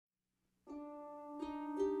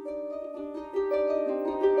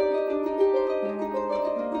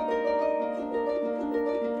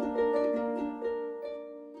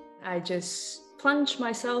just plunged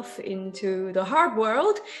myself into the harp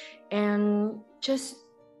world and just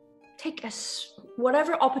take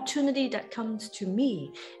whatever opportunity that comes to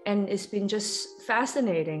me. And it's been just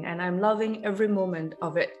fascinating, and I'm loving every moment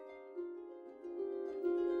of it.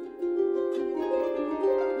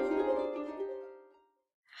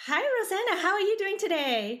 Hi, Rosanna. How are you doing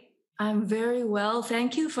today? I'm very well.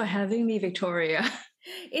 Thank you for having me, Victoria.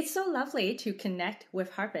 It's so lovely to connect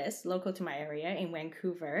with harpists local to my area in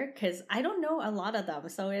Vancouver because I don't know a lot of them.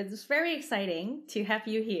 So it's very exciting to have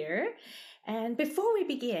you here. And before we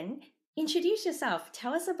begin, introduce yourself.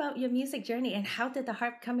 Tell us about your music journey and how did the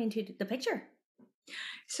harp come into the picture?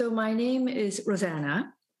 So my name is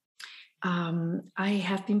Rosanna. I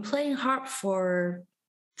have been playing harp for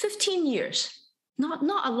 15 years.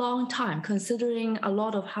 Not a long time, considering a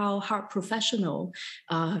lot of how harp professional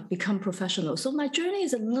become professional. So my journey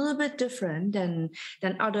is a little bit different than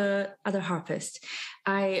other harpists.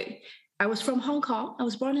 I was from Hong Kong. I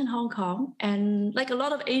was born in Hong Kong, and like a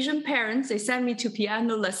lot of Asian parents, they sent me to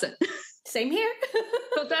piano lesson. Same here.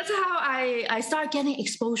 So that's how I started getting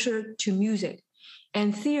exposure to music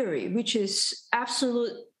and theory, which is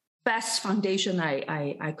absolute best foundation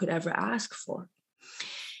I could ever ask for.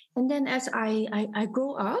 And then as I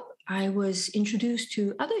grew up, I was introduced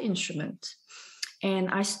to other instruments. And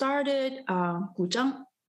I started zheng,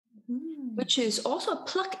 which is also a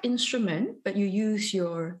pluck instrument, but you use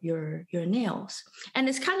your nails. And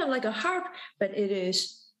it's kind of like a harp, but it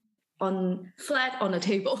is flat on a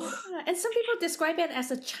table. And some people describe it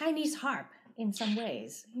as a Chinese harp in some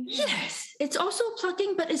ways. Yes, it's also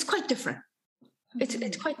plucking, but it's quite different.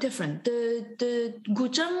 It's quite different. The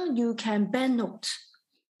zheng, you can bend notes.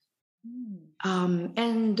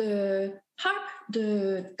 And the harp,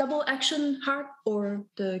 the double action harp or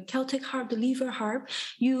the Celtic harp, the lever harp,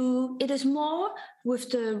 it is more with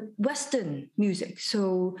the Western music.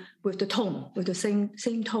 So with the tone, with the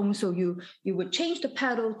same tone. So you would change the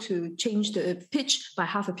pedal to change the pitch by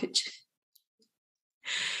half a pitch.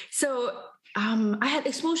 So I had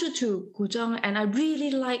exposure to zheng, and I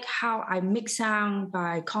really like how I make sound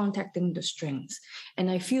by contacting the strings.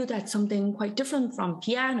 And I feel that's something quite different from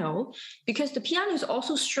piano, because the piano is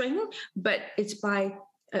also string, but it's by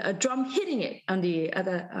a drum hitting it on the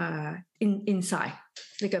other inside,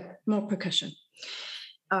 like a more percussion.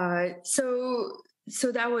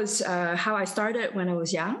 So that was how I started when I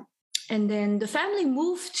was young. And then the family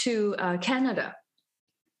moved to Canada.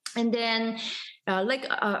 And then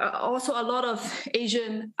also a lot of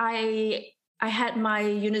Asian, I had my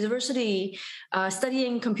university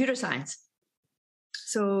studying computer science.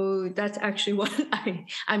 So that's actually what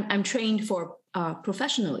I'm trained for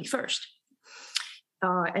professionally first.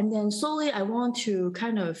 And then slowly I want to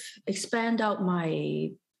kind of expand out my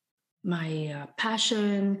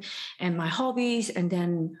passion and my hobbies, and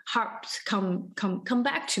then harps come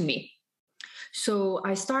back to me. So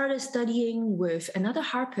I started studying with another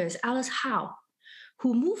harpist, Alice Howe,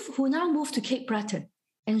 who now moved to Cape Breton,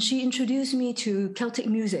 and she introduced me to Celtic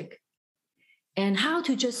music and how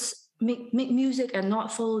to just make music and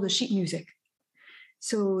not follow the sheet music.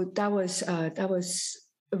 So that was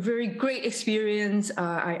a very great experience.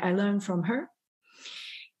 I learned from her,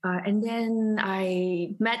 and then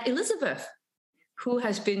I met Elizabeth, who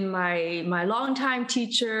has been my longtime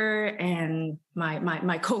teacher and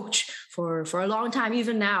my coach for a long time.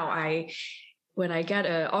 Even now, when I get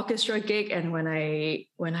an orchestra gig and when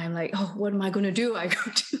I'm like, oh, what am I going to do? I go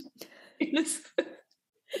to Elizabeth.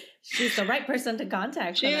 She's the right person to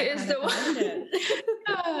contact. She is the one.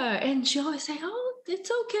 Yeah, and she always say, oh,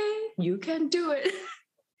 it's okay. You can do it.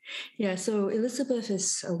 Yeah, so Elizabeth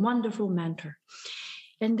is a wonderful mentor.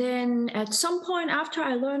 And then at some point after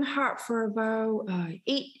I learned harp for about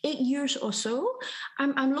 8 years or so,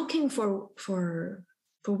 I'm looking for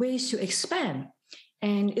ways to expand.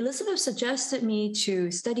 And Elizabeth suggested me to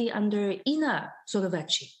study under Ina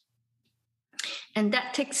Solovecci. And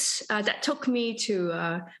that took me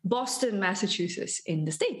to Boston, Massachusetts in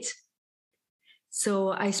the States.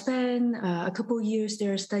 So I spent a couple of years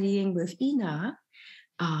there studying with Ina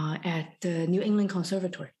at the New England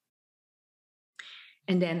Conservatory.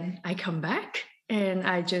 And then I come back and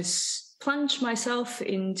I just plunge myself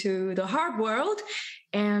into the harp world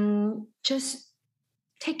and just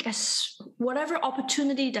take whatever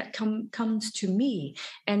opportunity that comes to me.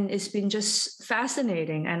 And it's been just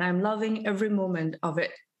fascinating, and I'm loving every moment of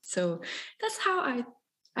it. So that's how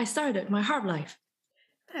I started my harp life.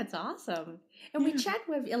 That's awesome. And we chat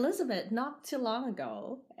with Elizabeth not too long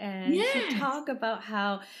ago, and she talked about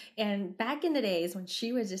how, and back in the days when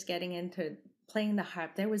she was just getting into playing the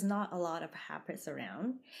harp, there was not a lot of harpists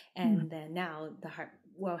around. And then now the harp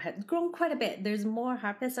had grown quite a bit. There's more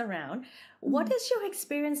harpists around. What has your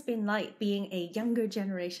experience been like being a younger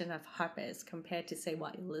generation of harpists compared to, say,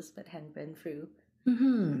 what Elizabeth had been through?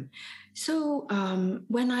 Mm-hmm. So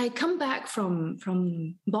when I come back from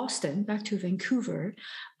Boston back to Vancouver,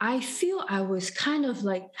 I feel I was kind of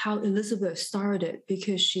like how Elizabeth started,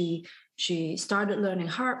 because she started learning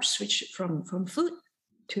harp, switched from flute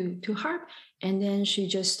to harp, and then she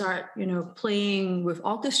just started playing with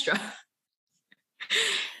orchestra.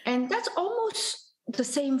 And that's almost the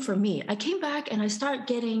same for me. I came back and I started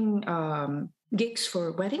getting gigs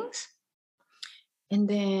for weddings. And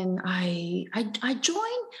then I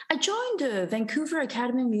joined the Vancouver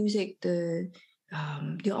Academy of Music, the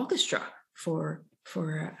orchestra for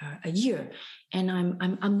a year, and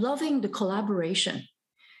I'm loving the collaboration.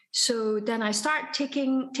 So then I start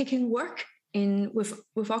taking work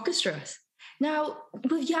with orchestras. Now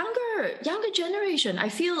with younger generation, I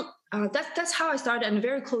feel that's how I started, and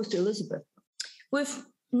very close to Elizabeth. With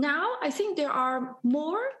now, I think there are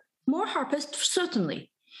more harpists, certainly.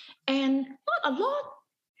 And not a lot.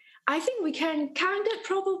 I think we can count it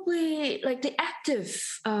probably, like the active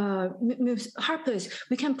harpers,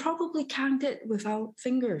 we can probably count it with our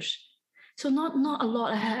fingers. So not a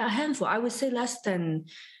lot, a handful. I would say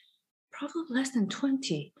probably less than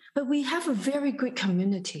 20. But we have a very great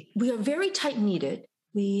community. We are very tight-knitted.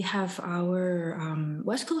 We have our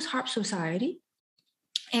West Coast Harp Society.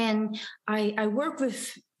 And I work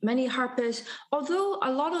with many harpists, although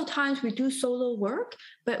a lot of times we do solo work,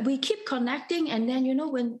 but we keep connecting. And then,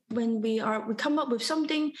 when we come up with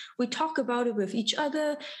something, we talk about it with each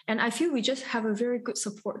other. And I feel we just have a very good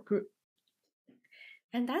support group.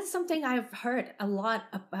 And that's something I've heard a lot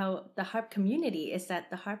about the harp community, is that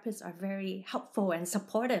the harpists are very helpful and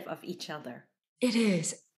supportive of each other. It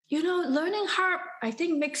is. Learning harp, I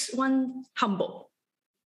think, makes one humble.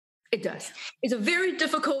 It does. It's a very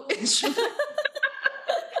difficult instrument.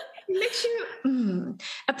 It makes you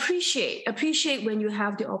appreciate when you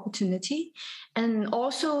have the opportunity. And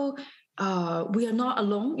also, we are not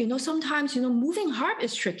alone. Sometimes, moving harp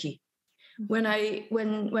is tricky. When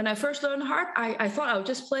I first learned harp, I thought I was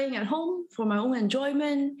just playing at home for my own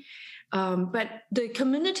enjoyment. But the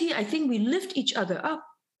community, I think we lift each other up.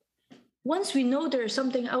 Once we know there's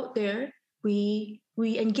something out there, we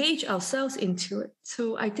engage ourselves into it.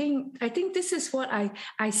 So I think this is what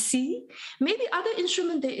I see. Maybe other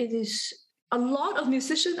instrument, it is a lot of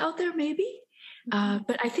musicians out there, maybe.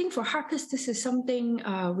 But I think for harpists, this is something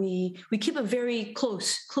we keep a very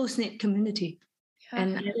close-knit community.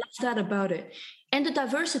 And I love that about it. And the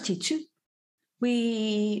diversity too.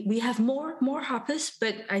 We have more harpists,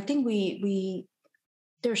 but I think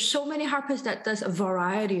there's so many harpists that does a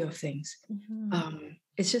variety of things.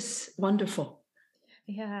 It's just wonderful.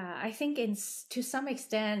 Yeah, I think to some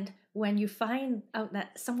extent, when you find out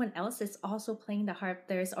that someone else is also playing the harp,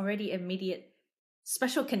 there's already immediate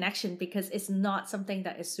special connection, because it's not something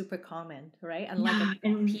that is super common, right? Unlike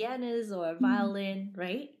a pianist or a violin,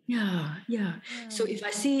 right? Yeah. So if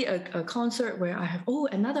I see a concert where I have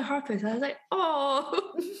another harpist, I was like,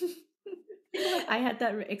 oh. I had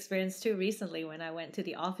that experience too recently when I went to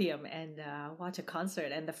the Orpheum and watched a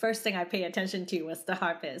concert, and the first thing I pay attention to was the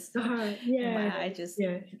harpist. I just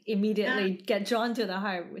immediately get drawn to the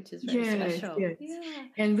harp, which is very special. Yes. Yeah.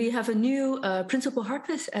 And we have a new principal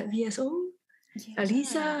harpist at VSO,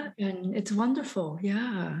 Lisa, and it's wonderful.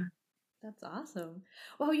 Yeah. That's awesome.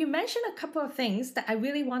 Well, you mentioned a couple of things that I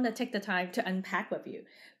really want to take the time to unpack with you.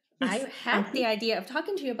 I had the idea of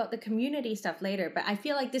talking to you about the community stuff later, but I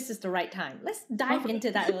feel like this is the right time. Let's dive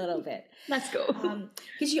into that a little bit. Let's go.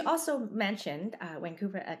 Because you also mentioned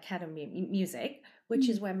Vancouver Academy of Music, which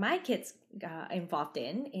is where my kids got involved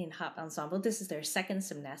in harp ensemble. This is their second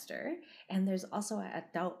semester, and there's also an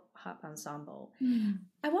adult harp ensemble.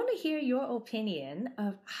 I want to hear your opinion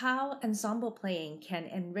of how ensemble playing can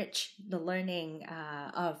enrich the learning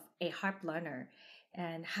of a harp learner.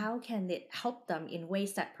 And how can it help them in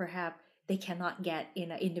ways that perhaps they cannot get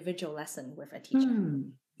in an individual lesson with a teacher?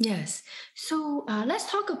 Yes. So let's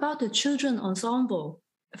talk about the children ensemble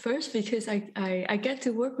first, because I get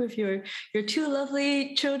to work with your two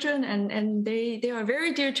lovely children, and they are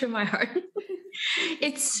very dear to my heart.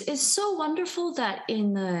 It's so wonderful that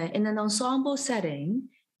in an ensemble setting,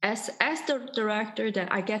 as the director, that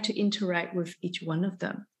I get to interact with each one of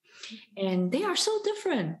them, and they are so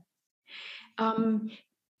different.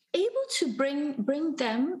 Able to bring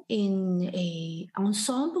them in a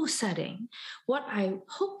ensemble setting, what I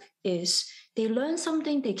hope is they learn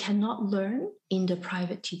something they cannot learn in the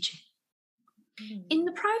private teaching. In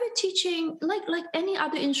the private teaching, like any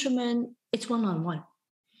other instrument, it's one-on-one.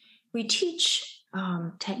 We teach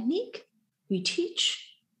technique, we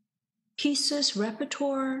teach pieces,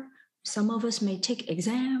 repertoire. Some of us may take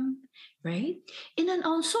exam, right? In an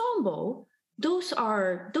ensemble, those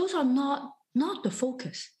are not the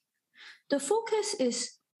focus. The focus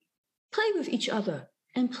is play with each other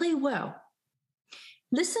and play well.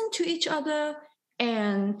 Listen to each other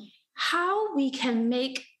and how we can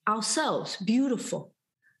make ourselves beautiful.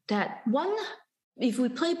 That one, if we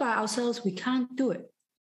play by ourselves, we can't do it.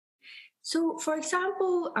 So, for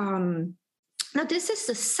example, now this is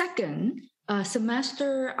the second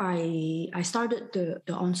semester I started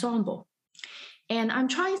the ensemble, and I'm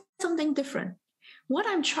trying something different. What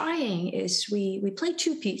I'm trying is we play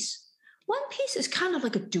two pieces. One piece is kind of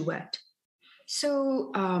like a duet.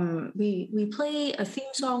 So we play a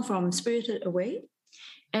theme song from Spirited Away.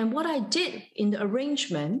 And what I did in the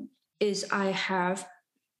arrangement is I have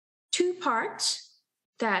two parts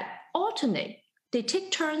that alternate. They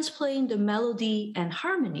take turns playing the melody and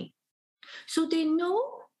harmony. So they know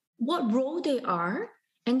what role they are.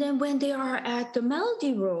 And then when they are at the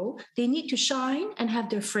melody role, they need to shine and have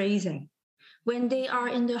their phrasing. When they are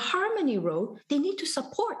in the harmony role, they need to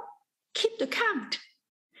support, keep the count.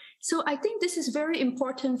 So I think this is very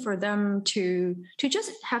important for them to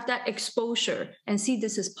just have that exposure and see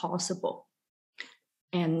this is possible.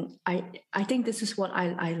 And I think this is what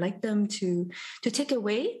I like them to take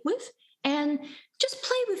away with and just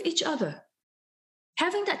play with each other.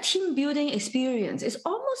 Having that team building experience is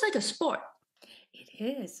almost like a sport. It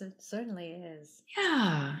is. It certainly is.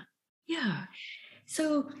 Yeah.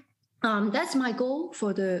 So that's my goal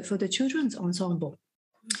for the children's ensemble.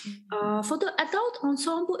 Mm-hmm. For the adult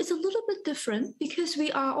ensemble, it's a little bit different because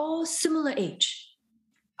we are all similar age.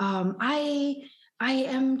 I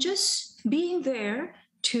am just being there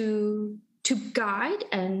to guide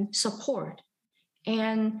and support,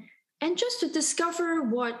 and just to discover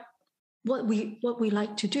what we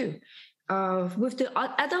like to do. With the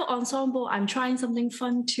adult ensemble, I'm trying something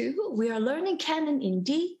fun too. We are learning canon in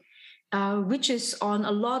D, which is on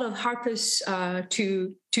a lot of harpists'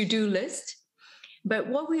 to-do list. But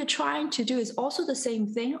what we are trying to do is also the same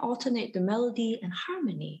thing, alternate the melody and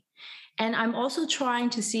harmony. And I'm also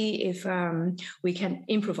trying to see if we can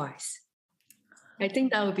improvise. I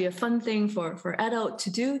think that would be a fun thing for adults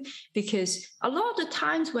to do, because a lot of the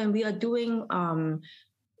times when we are doing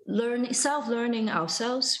self-learning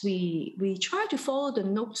ourselves, we try to follow the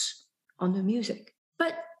notes on the music.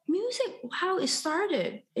 But music, how it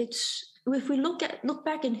started, it's if we look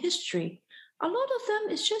back in history, a lot of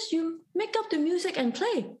them is just you make up the music and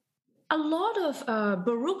play. A lot of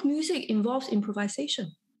Baroque music involves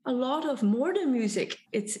improvisation. A lot of modern music,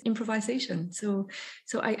 it's improvisation. So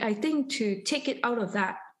I think to take it out of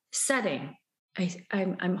that setting,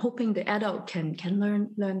 I'm hoping the adult can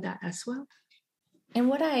learn that as well. And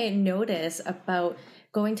what I notice about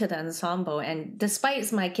going to the ensemble, and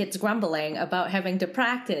despite my kids grumbling about having to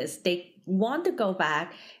practice, they want to go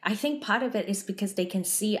back. I think part of it is because they can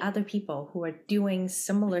see other people who are doing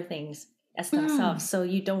similar things as themselves. So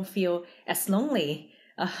you don't feel as lonely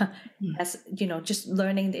as, just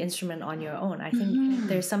learning the instrument on your own. I think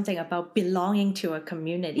there's something about belonging to a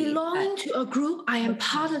community. Belonging to a group. I am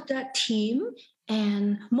part of that team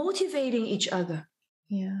and motivating each other.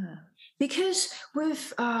 Yeah. Because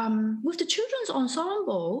with the children's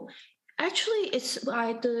ensemble, actually it's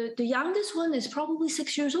the youngest one is probably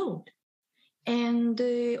 6 years old. And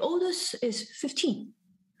the oldest is 15.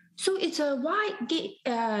 So it's a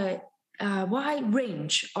wide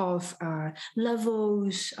range of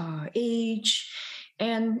levels, age,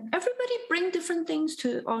 and everybody bring different things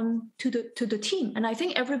to the team. And I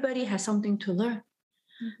think everybody has something to learn.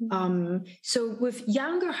 Mm-hmm. So with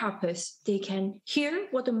younger harpists, they can hear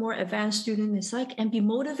what the more advanced student is like and be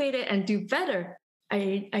motivated and do better.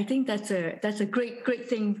 I think that's a great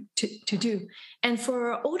thing to do. And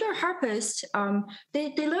for older harpists,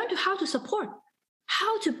 they learn how to support,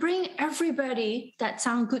 how to bring everybody that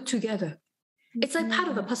sound good together. It's like part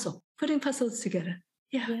of a puzzle, putting puzzles together.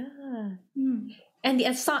 Yeah. And the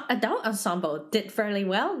adult ensemble did fairly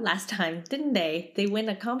well last time, didn't they? They win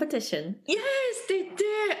a competition. Yes, they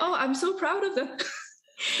did. Oh, I'm so proud of them.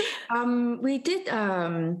 We did.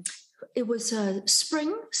 It was a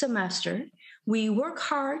spring semester. We work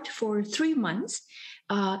hard for 3 months.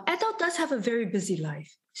 Adult does have a very busy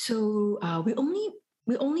life, so we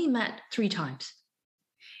only met 3 times,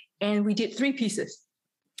 and we did 3 pieces.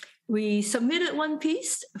 We submitted 1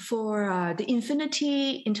 piece for the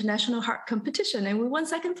Infinity International Harp Competition, and we won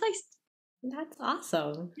 2nd place. That's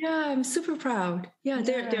awesome. Yeah, I'm super proud. Yeah,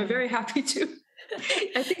 they're very happy too.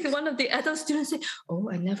 I think one of the adult students said, "Oh,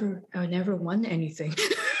 I never won anything."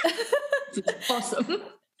 It's awesome.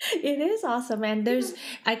 It is awesome. And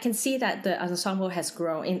I can see that the ensemble has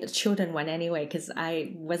grown in the children one anyway, because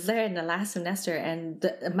I was there in the last semester and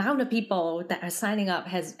the amount of people that are signing up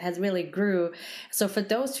has really grew. So for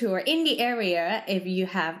those who are in the area, if you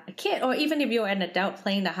have a kid or even if you're an adult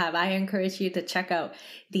playing the harp, I encourage you to check out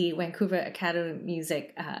the Vancouver Academy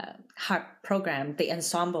Music harp program, the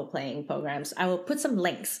ensemble playing programs. I will put some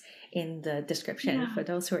links in the description for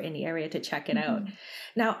those who are in the area to check it out.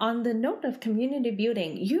 Now, on the note of community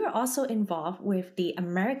building, you're also involved with the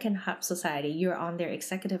American Harp Society. You're on their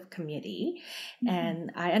executive committee.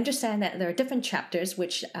 And I understand that there are different chapters,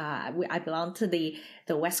 which I belong to the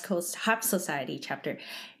West Coast Harp Society chapter.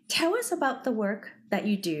 Tell us about the work that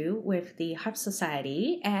you do with the Harp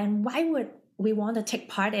Society and why would we want to take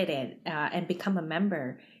part in it and become a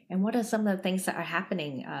member? And what are some of the things that are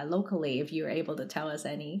happening locally, if you're able to tell us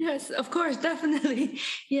any? Yes, of course, definitely.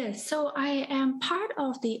 Yes, so I am part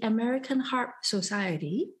of the American Harp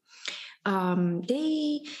Society.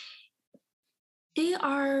 They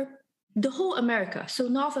are the whole America, so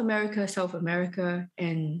North America, South America,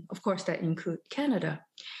 and of course that include Canada.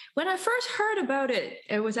 When I first heard about it,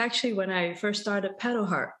 it was actually when I first started pedal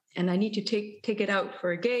harp, and I need to take it out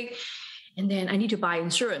for a gig, and then I need to buy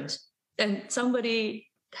insurance. And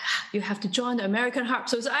you have to join the American Harp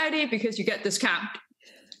Society because you get discount.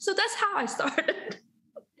 So that's how I started.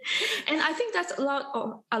 And I think that's a lot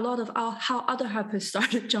of how other harpists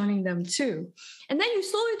started joining them too. And then you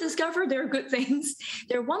slowly discover there are good things.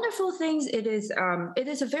 There are wonderful things. It is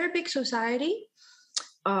a very big society.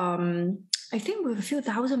 I think with a few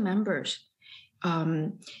thousand members.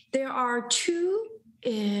 There are two,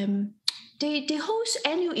 they host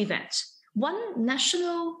annual events. One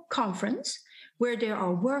national conference where there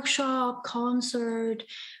are workshop, concert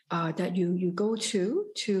that you go to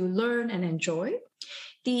learn and enjoy.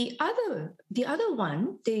 The other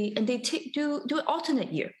one, they do it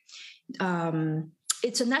alternate year.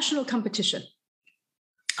 It's a national competition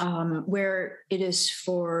where it is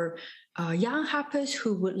for young harpists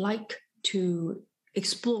who would like to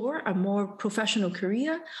explore a more professional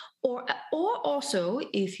career, or also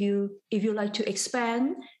if you like to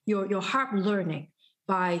expand your harp learning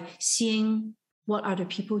by seeing what other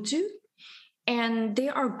people do. And they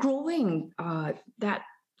are growing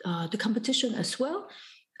the competition as well.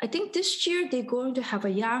 I think this year they're going to have a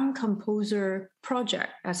young composer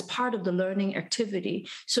project as part of the learning activity.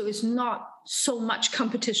 So it's not so much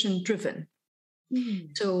competition driven.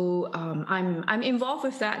 So I'm involved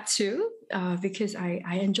with that too, because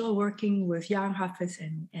I enjoy working with young harpists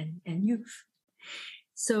and youth.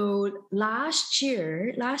 So last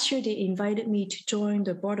year they invited me to join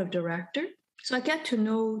the board of directors. So I get to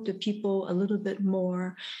know the people a little bit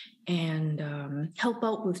more and help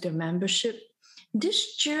out with their membership.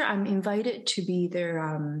 This year, I'm invited to be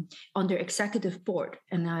on their executive board,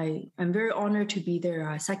 and I'm very honored to be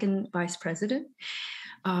their second vice president.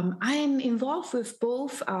 I'm involved with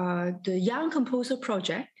both the Young Composer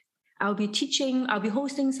Project. I'll be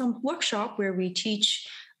hosting some workshop where we teach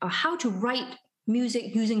how to write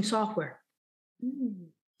music using software.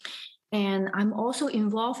 And I'm also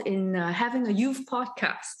involved in having a youth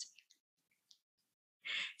podcast.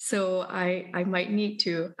 So I might need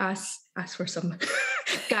to ask for some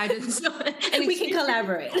guidance. And we can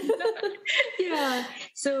collaborate. Yeah.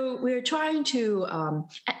 So we're trying to,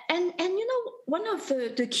 and one of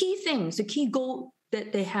the key things, the key goal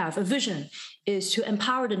that they have, a vision, is to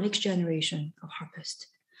empower the next generation of harpists.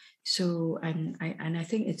 So, and I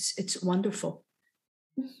think it's wonderful.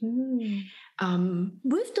 With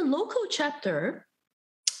the local chapter,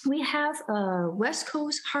 we have a West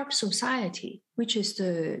Coast Harp Society, which is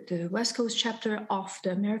the West Coast chapter of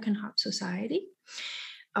the American Harp Society.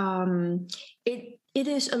 It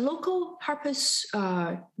is a local harpist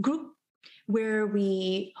group where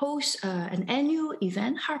we host an annual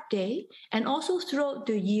event, Harp Day, and also throughout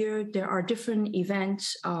the year, there are different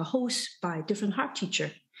events hosted by different harp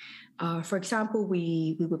teachers. For example,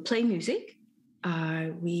 we would play music.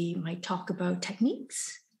 We might talk about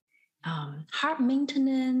techniques, harp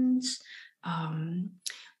maintenance, and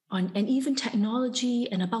even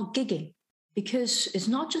technology, and about gigging, because it's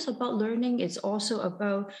not just about learning, it's also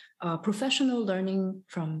about professional learning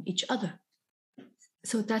from each other.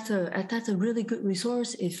 So that's a really good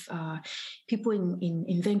resource if people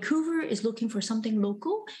in Vancouver is looking for something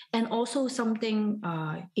local and also something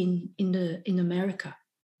in America.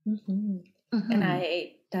 And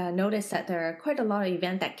I noticed that there are quite a lot of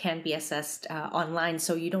events that can be accessed online,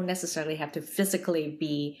 so you don't necessarily have to physically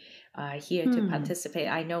be here to participate.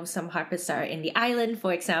 I know some harpists are in the island,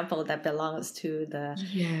 for example, that belongs to the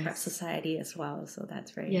Harp Society as well. So that's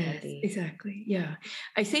very handy. Exactly. Yeah,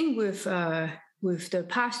 I think with with the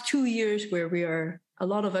past 2 years where a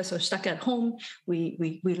lot of us are stuck at home,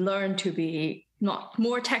 we learn to be not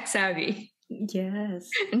more tech savvy. Yes.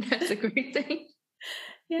 And that's a great thing.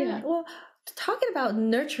 Yeah. Well, talking about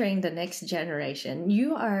nurturing the next generation,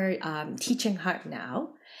 you are teaching harp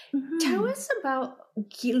now. Mm-hmm. Tell us about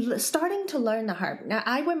starting to learn the harp. Now,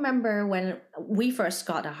 I remember when we first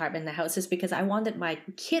got a harp in the house is because I wanted my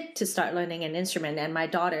kid to start learning an instrument, and my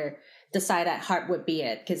daughter decided harp would be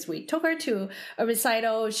it because we took her to a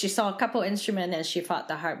recital. She saw a couple instruments and she thought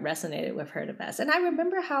the harp resonated with her the best. And I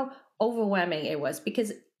remember how overwhelming it was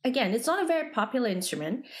because, again, it's not a very popular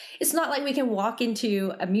instrument. It's not like we can walk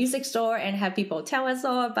into a music store and have people tell us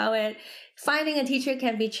all about it. Finding a teacher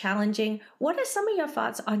can be challenging. What are some of your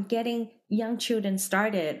thoughts on getting young children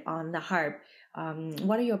started on the harp?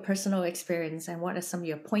 What are your personal experience and what are some of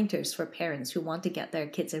your pointers for parents who want to get their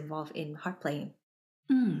kids involved in harp playing?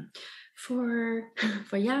 For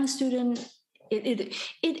young students, it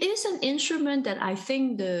is an instrument that I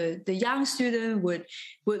think the young student would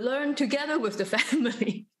learn together with the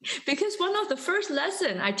family, because one of the first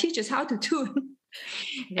lesson I teach is how to tune.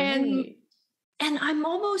 Right. And I'm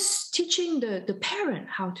almost teaching the parent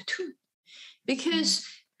how to tune, because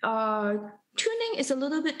tuning is a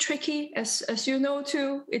little bit tricky, as you know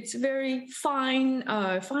too. It's very fine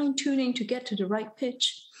tuning to get to the right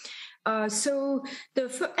pitch. And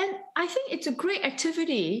I think it's a great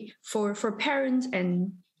activity for parents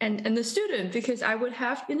and the student, because I would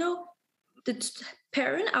have, the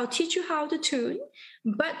parent, I'll teach you how to tune,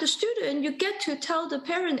 but the student, you get to tell the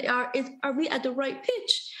parent, are we at the right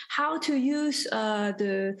pitch? How to use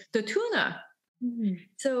the tuner. Mm-hmm.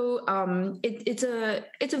 So it's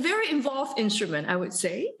a very involved instrument, I would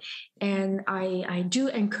say, and I do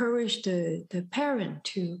encourage the parent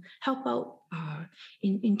to help out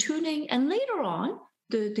in tuning, and later on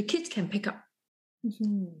the kids can pick up.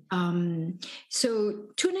 Mm-hmm. So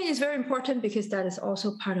tuning is very important because that is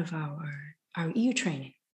also part of our ear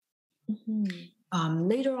training. Mm-hmm.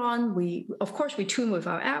 Later on, we tune with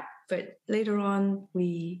our app, but later on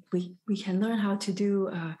we can learn how to do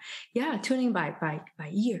tuning by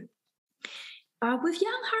ear. With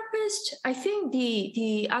young harpists, I think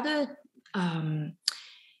the other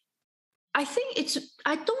I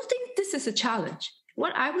don't think this is a challenge.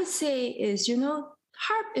 What I would say is,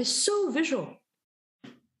 harp is so visual,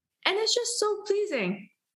 and it's just so pleasing.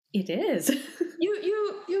 It is.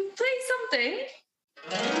 You play something,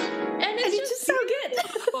 and it's just so good.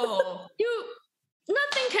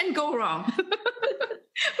 Nothing can go wrong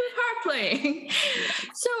with harp playing.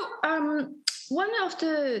 So one of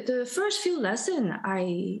the first few lessons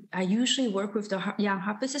I usually work with the young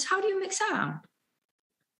harpists is, how do you make sound?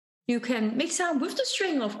 You can make sound with the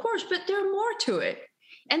string, of course, but there's more to it.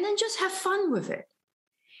 And then just have fun with it.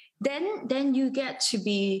 Then you get to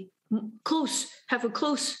be close, have a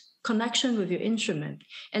close connection with your instrument.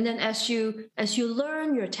 And then as you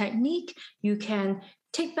learn your technique, you can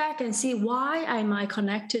take back and see, why am I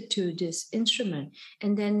connected to this instrument?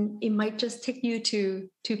 And then it might just take you to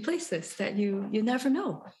places that you never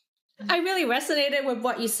know. I really resonated with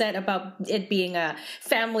what you said about it being a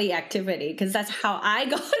family activity, because that's how I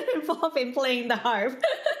got involved in playing the harp.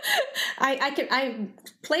 I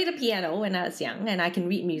played the piano when I was young, and I can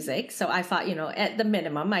read music. So I thought, at the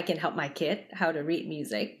minimum, I can help my kid how to read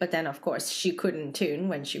music. But then, of course, she couldn't tune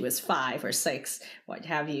when she was 5 or 6, what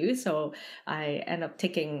have you. So I ended up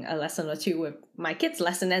taking a lesson or two with my kids'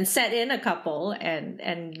 lesson and set in a couple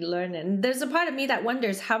and learn. And there's a part of me that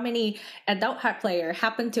wonders how many adult harp players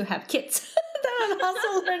happen to have kids that are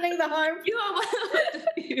also learning the harp. You are one of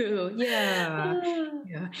the few.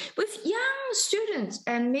 Yeah. With young students,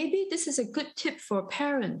 and maybe this is a good tip for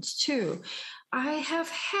parents too. I have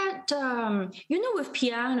had, with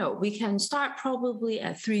piano, we can start probably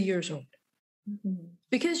at 3 years old,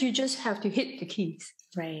 because you just have to hit the keys.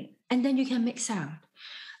 Right. And then you can make sound.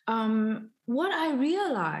 What I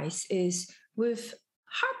realize is with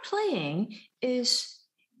harp playing is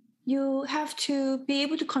you have to be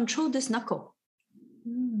able to control this knuckle.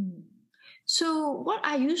 So what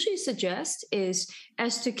I usually suggest is,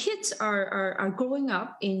 as the kids are growing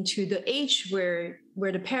up into the age where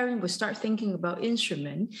the parent will start thinking about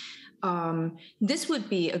instrument, this would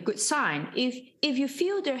be a good sign. If you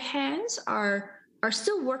feel their hands are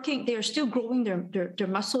still working, they are still growing their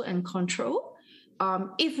muscle and control.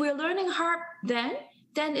 If we're learning harp, then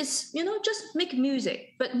it's, just make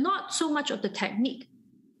music, but not so much of the technique.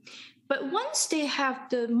 But once they have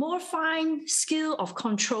the more fine skill of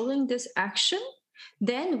controlling this action,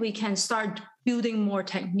 then we can start building more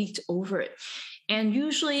techniques over it. And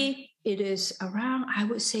usually it is around, I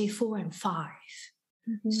would say, 4 and 5.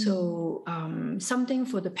 So something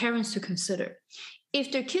for the parents to consider.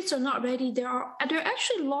 If their kids are not ready, there are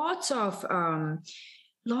actually lots of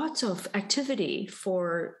activity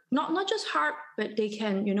for not just harp, but they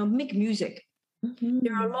can make music.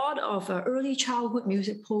 There are a lot of early childhood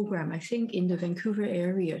music program, I think, in the Vancouver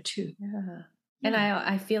area too. Yeah. And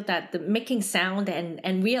I feel that the making sound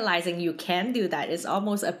and realizing you can do that is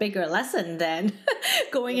almost a bigger lesson than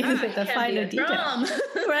going into the finer detail.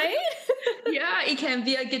 Right? Yeah, it can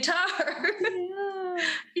be a guitar.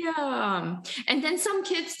 Yeah. And then some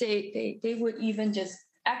kids, they would even just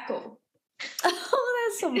echo. Oh,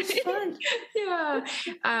 that's so much fun. Yeah.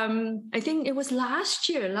 I think it was last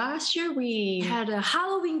year. Last year we had a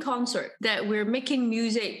Halloween concert that we're making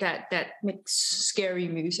music that makes scary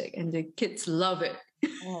music, and the kids love it.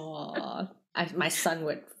 Oh, my son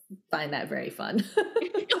would find that very fun.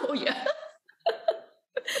 Oh, yeah.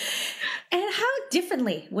 And how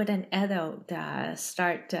differently would an adult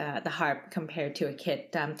start the harp compared to a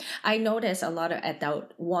kid? I notice a lot of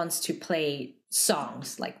adult wants to play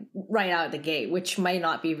songs like right out of the gate, which might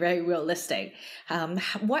not be very realistic.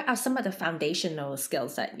 What are some of the foundational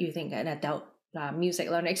skills that you think an adult music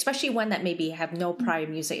learner, especially one that maybe have no prior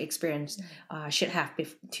music experience, should have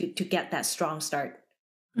to get that strong start?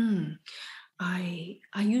 I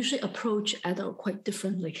usually approach adult quite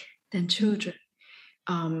differently than children.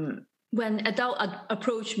 When adults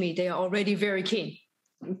approach me, they are already very keen.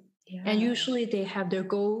 Yeah. And usually they have their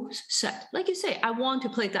goals set. Like you say, I want to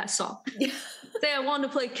play that song. Say I want to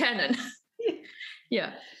play canon.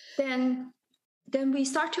 Yeah. Then we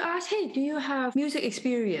start to ask, hey, do you have music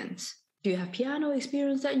experience? Do you have piano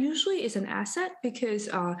experience? That usually is an asset because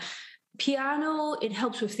piano, it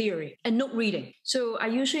helps with theory and note reading. So I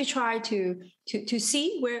usually try to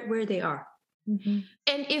see where they are.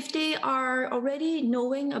 And if they are already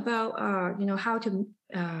knowing about how to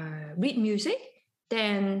read music,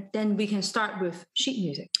 then we can start with sheet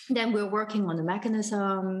music. Then we're working on the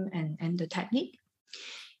mechanism and the technique.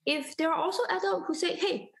 If there are also adults who say,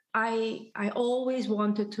 hey, I always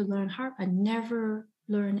wanted to learn harp, I never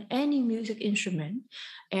learned any music instrument,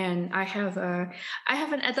 and I have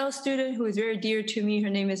an adult student who is very dear to me. Her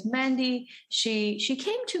name is Mandy. She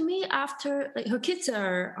came to me after, like, her kids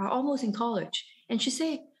are almost in college, and she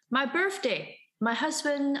said, my birthday, my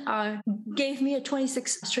husband gave me a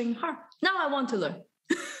 26-string harp. Now I want to learn.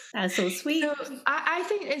 That's so sweet. So I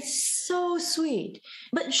think it's so sweet.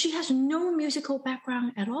 But she has no musical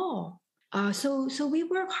background at all. So we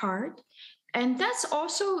work hard. And that's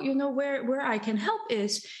also, where I can help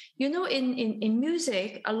is, in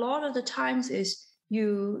music, a lot of the times is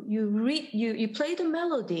you play the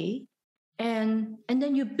melody and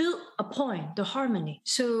then you build a point, the harmony.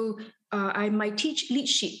 So I might teach lead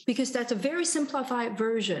sheet because that's a very simplified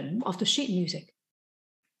version of the sheet music.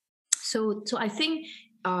 So I think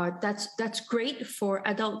that's great for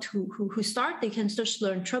adults who start. They can just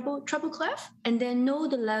learn treble clef and then know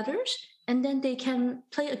the letters, and then they can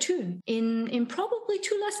play a tune in probably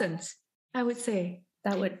 2 lessons, I would say.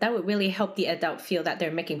 That would really help the adult feel that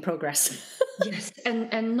they're making progress. Yes,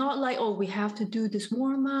 and not like, oh, we have to do this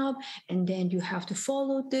warm up and then you have to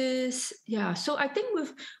follow this. Yeah, so I think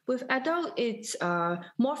with adult it's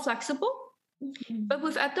more flexible, but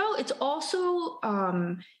with adult it's also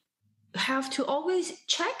have to always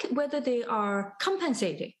check whether they are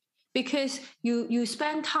compensating, because you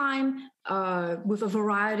spend time with a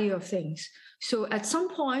variety of things. So at some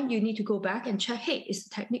point you need to go back and check, hey, is the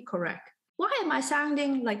technique correct? Why am I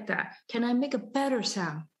sounding like that? Can I make a better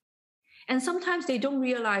sound? And sometimes they don't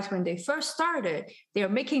realize when they first started, they're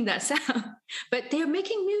making that sound, but they're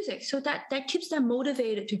making music. So that keeps them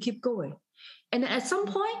motivated to keep going. And at some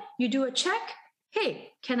point you do a check.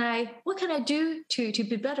 Hey, what can I do to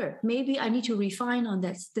be better? Maybe I need to refine on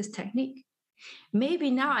this technique. Maybe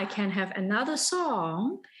now I can have another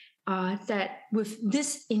song that with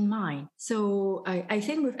this in mind. So I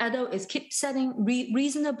think with adult is keep setting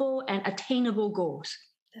reasonable and attainable goals.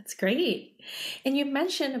 That's great. And you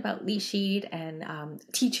mentioned about lead sheet and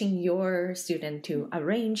teaching your student to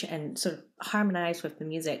arrange and sort of harmonize with the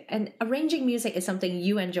music. And arranging music is something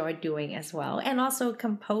you enjoy doing as well, and also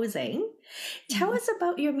composing. Tell us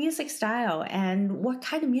about your music style and what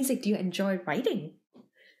kind of music do you enjoy writing?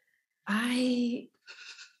 My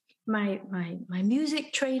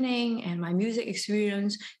music training and my music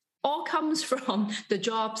experience all comes from the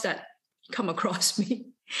jobs that come across me.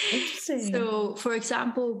 Interesting. So, for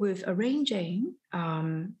example, with arranging,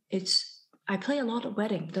 I play a lot of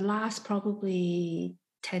weddings, the last probably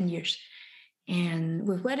 10 years. And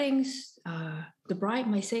with weddings, the bride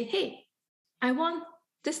might say, hey, I want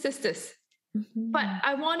this, but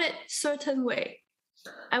I want it certain way.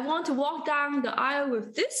 I want to walk down the aisle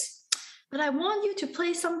with this, but I want you to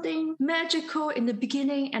play something magical in the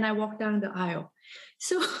beginning, and I walk down the aisle.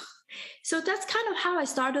 So, so that's kind of how I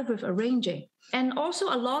started with arranging. And also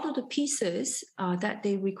a lot of the pieces that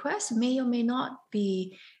they request may or may not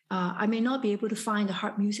be, I may not be able to find the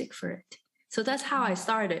harp music for it. So that's how I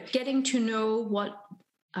started, getting to know what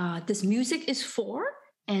this music is for,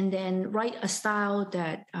 and then write a style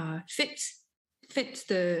that fits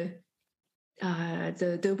the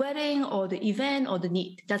wedding or the event or the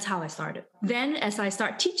need. That's how I started. Then as I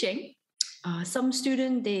start teaching, some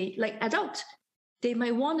students, they like adults, they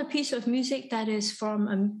might want a piece of music that is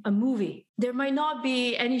from a movie. There might not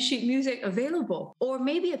be any sheet music available, or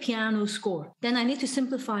maybe a piano score. Then I need to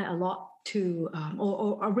simplify a lot to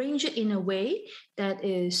or arrange it in a way that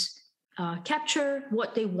is capture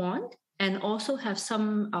what they want and also have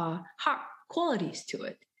some harp qualities to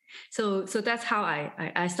it. So that's how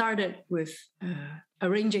I started with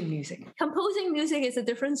arranging music. Composing music is a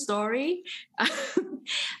different story.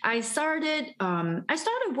 I started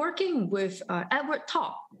working with Edward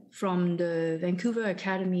Top from the Vancouver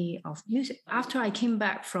Academy of Music. After I came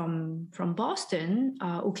back from Boston,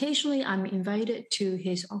 occasionally I'm invited to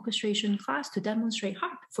his orchestration class to demonstrate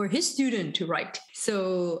harp for his student to write.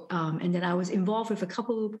 So, and then I was involved with a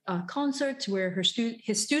couple of concerts where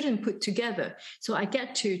his student put together. So I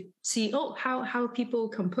get to see, how people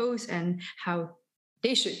compose and how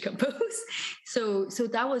they should compose. So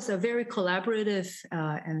that was a very collaborative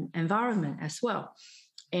environment as well.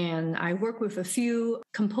 And I work with a few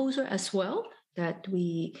composers as well that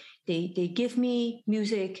they give me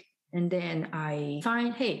music, and then I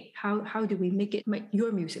find, hey, how do we make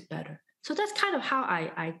your music better? So that's kind of how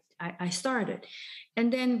I started.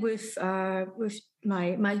 And then with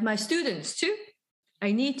my students too,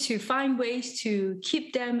 I need to find ways to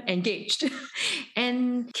keep them engaged.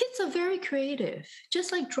 And kids are very creative,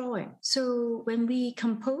 just like drawing. So when we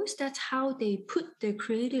compose, that's how they put their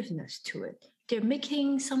creativeness to it. They're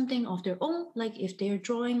making something of their own. Like if they're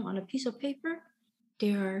drawing on a piece of paper,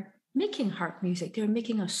 they're making harp music. They're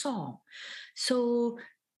making a song. So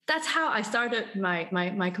that's how I started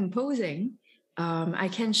my composing. I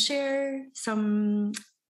can share some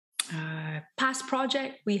past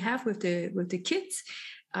project we have with the kids.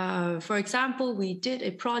 For example, we did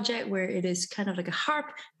a project where it is kind of like a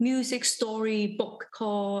harp music story book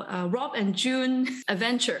called Rob and June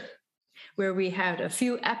Adventure, where we had a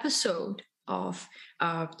few episodes of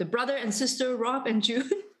the brother and sister Rob and June.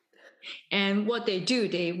 And what they do,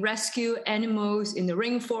 they rescue animals in the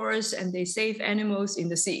rainforest and they save animals in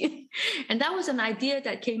the sea. And that was an idea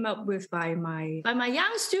that came up with by my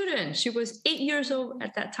young student. She was 8 years old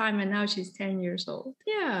at that time, and now she's 10 years old.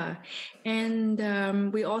 Yeah.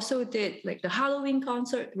 And we also did like the Halloween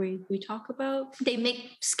concert we talk about. They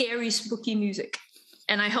make scary, spooky music,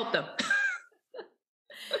 and I help them.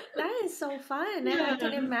 That is so fun. And I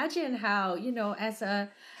can imagine how, as a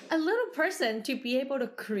little person to be able to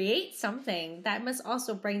create something that must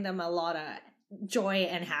also bring them a lot of joy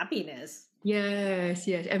and happiness. Yes.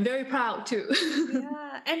 And very proud too.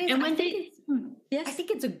 Yeah. I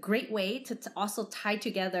think it's a great way to also tie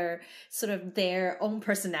together sort of their own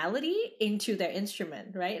personality into their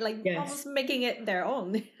instrument, right? Like almost making it their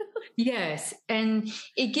own. Yes, and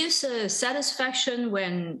it gives a satisfaction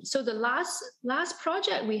so the last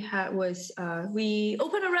project we had was we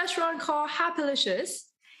opened a restaurant called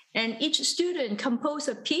Harpilicious, and each student composed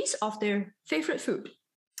a piece of their favorite food.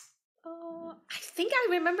 Oh, I think I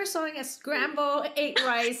remember sewing a scrambled egg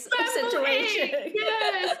rice situation.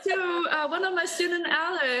 Yes, so one of my students,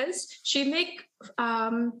 Alice, she make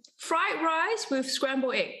fried rice with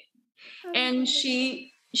scrambled egg, and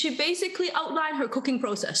she basically outlined her cooking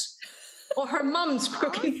process, or her mom's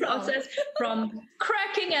cooking process, from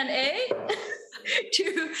cracking an egg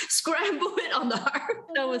to scramble it on the harp.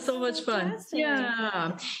 That was so much fun.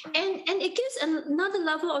 Yeah. And it gives another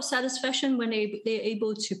level of satisfaction when they're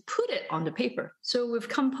able to put it on the paper. So with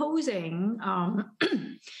composing, I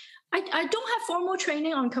don't have formal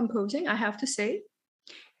training on composing, I have to say.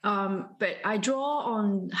 But I draw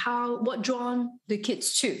on what drawn the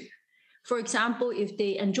kids to. For example, if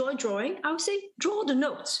they enjoy drawing, I would say draw the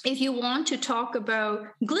notes. If you want to talk about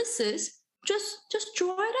glisses, just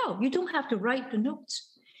draw it out. You don't have to write the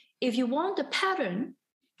notes. If you want the pattern,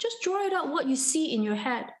 just draw it out, what you see in your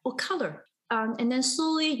head, or color. And then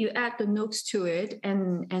slowly you add the notes to it.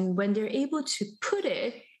 And when they're able to put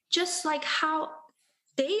it, just like how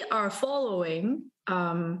they are following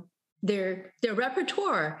their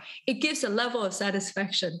repertoire, it gives a level of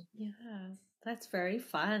satisfaction. Yeah. That's very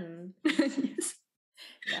fun. Yes.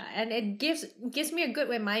 Yeah, and it gives me a good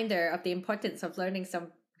reminder of the importance of learning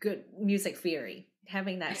some good music theory.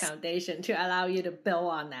 having that foundation to allow you to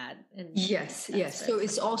build on that. And yes. So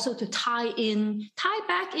it's also to tie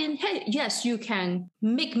back in, hey, yes, you can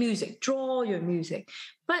make music, draw your music,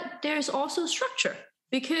 but there's also structure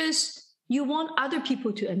because you want other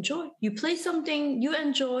people to enjoy. You play something you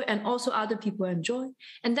enjoy and also other people enjoy.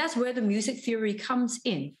 And that's where the music theory comes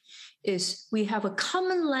in, is we have a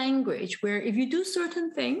common language where if you do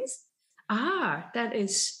certain things, that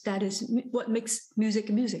is what makes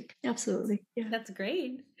music. Absolutely. Yeah. That's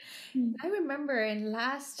great. I remember in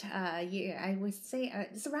last year, I would say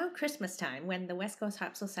it's around Christmas time when the West Coast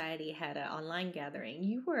Harp Society had an online gathering.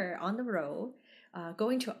 You were on the road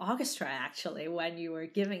going to orchestra actually when you were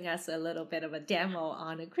giving us a little bit of a demo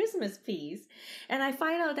on a Christmas piece. And I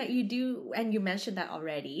find out that you do, and you mentioned that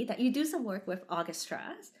already, that you do some work with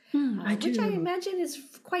orchestras, which I imagine is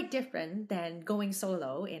quite different than going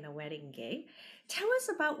solo in a wedding gig. Tell us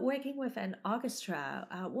about working with an orchestra.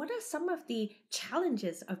 What are some of the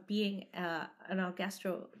challenges of being an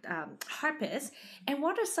orchestral harpist? And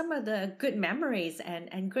what are some of the good memories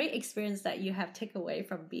and great experience that you have taken away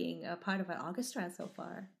from being a part of an orchestra so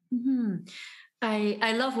far? Mm-hmm.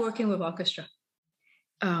 I love working with orchestra.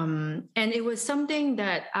 And it was something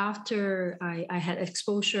that after I had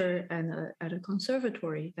exposure at a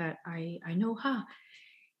conservatory that I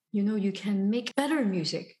know you can make better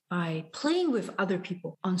music by playing with other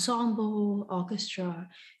people, ensemble, orchestra.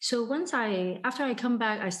 So after I come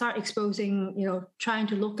back, I start exposing, trying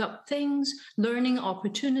to look up things, learning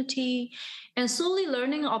opportunity, and slowly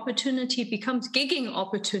learning opportunity becomes gigging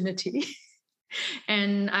opportunity.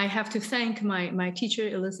 And I have to thank my teacher,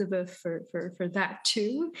 Elizabeth, for that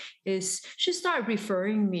too, is she started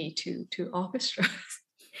referring me to orchestras.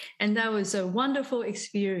 And that was a wonderful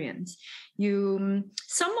experience.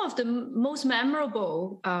 Some of the most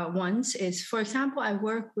memorable ones is, for example, I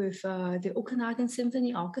work with the Okanagan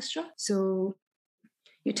Symphony Orchestra. So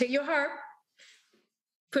you take your harp,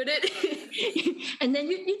 put it, and then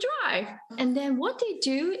you drive. And then what they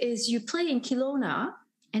do is you play in Kelowna,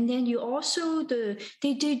 and then you also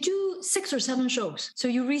they do 6 or 7 shows. So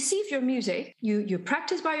you receive your music, you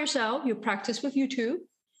practice by yourself, you practice with YouTube,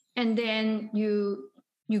 and then you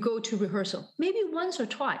go to rehearsal, maybe once or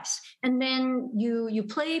twice. And then you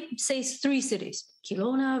play, say, 3 cities,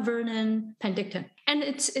 Kelowna, Vernon, Penticton. And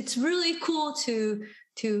it's really cool to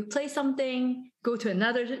play something, go to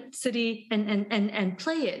another city and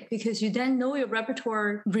play it, because you then know your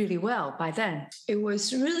repertoire really well by then. It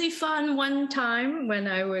was really fun one time when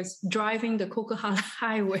I was driving the Coquihalla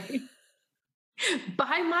Highway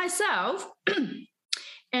by myself.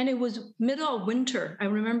 And it was middle of winter. I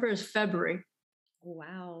remember it was February.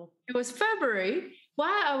 Wow. It was February.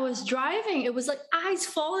 While I was driving, it was like ice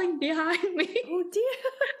falling behind me. Oh dear.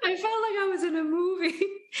 I felt like I was in a movie.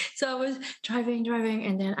 So I was driving,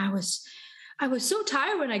 and then I was so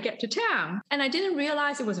tired when I get to town, and I didn't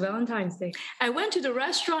realize it was Valentine's Day. I went to the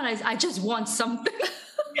restaurant. I just want something.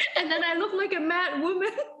 And then I looked like a mad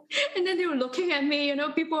woman. And then they were looking at me,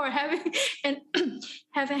 people are having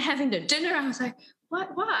their dinner. I was like,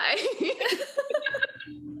 what? Why?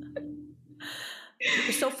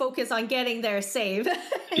 You're so focused on getting there safe.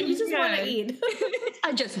 You just want to eat.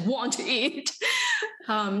 I just want to eat.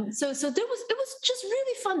 So it was just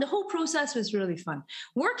really fun. The whole process was really fun.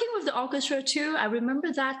 Working with the orchestra too. I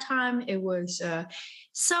remember that time it was a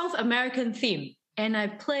South American theme, and I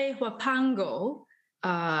play huapango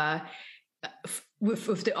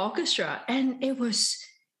with the orchestra, and I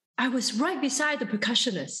was right beside the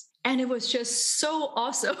percussionist, and it was just so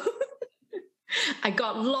awesome. I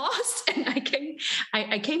got lost, and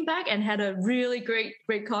I came back and had a really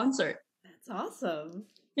great concert. That's awesome.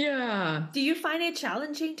 Yeah. Do you find it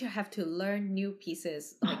challenging to have to learn new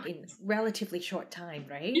pieces like in relatively short time,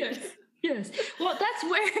 right? Yes. Well,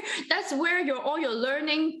 that's where all your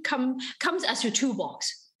learning comes as your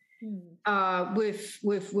toolbox.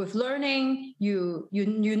 With learning, you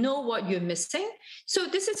know what you're missing. So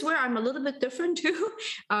this is where I'm a little bit different too.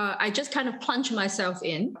 I just kind of plunge myself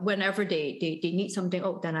in whenever they need something.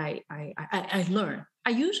 Oh, then I learn.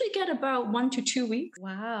 I usually get about 1 to 2 weeks.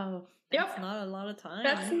 Wow. That's not a lot of time.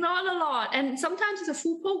 That's not a lot. And sometimes it's a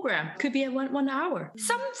full program. Could be 1 hour.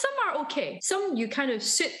 Some are okay. Some you kind of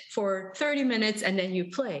sit for 30 minutes and then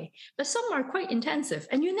you play. But some are quite intensive.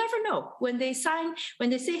 And you never know. When they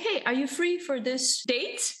say, hey, are you free for this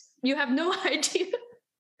date? You have no idea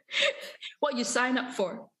what you sign up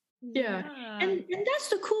for. Yeah. And that's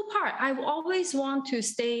the cool part. I always want to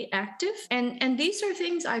stay active. And these are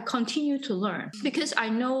things I continue to learn because I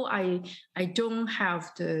know I don't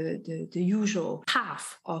have the usual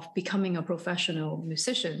path of becoming a professional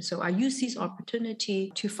musician. So I use this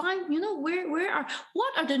opportunity to find,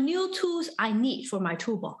 what are the new tools I need for my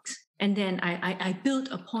toolbox? And then I build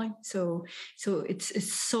a point. So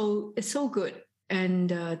it's so good. And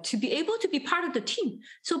to be able to be part of the team.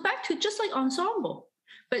 So back to just like ensemble.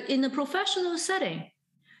 But in a professional setting,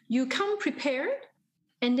 you come prepared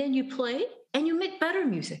and then you play and you make better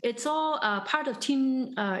music. It's all part of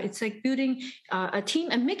team. It's like building a team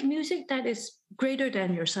and make music that is greater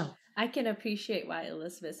than yourself. I can appreciate why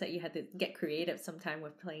Elizabeth said you had to get creative sometime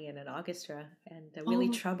with playing in an orchestra and really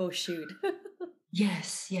troubleshoot.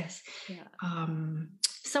 Yes. Yeah.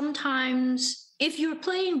 Sometimes if you're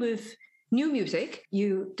playing with new music,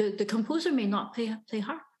 the composer may not play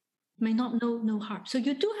harp. May not know harp. So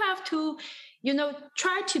you do have to,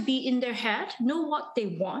 try to be in their head, know what they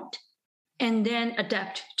want, and then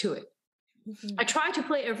adapt to it. Mm-hmm. I try to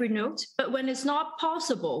play every note, but when it's not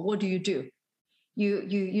possible, what do?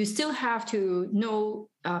 You still have to know,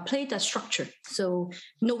 play that structure. So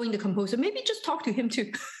knowing the composer, maybe just talk to him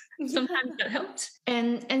too. Sometimes that helps.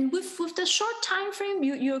 And with the short time frame,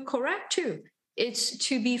 you're correct too. It's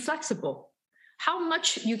to be flexible. How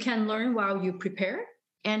much you can learn while you prepare,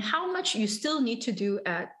 and how much you still need to do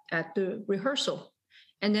at the rehearsal.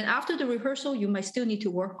 And then after the rehearsal, you might still need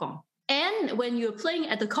to work on. And when you're playing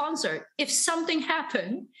at the concert, if something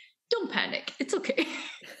happened, don't panic. It's okay.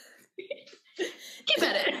 Keep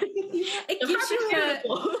at it.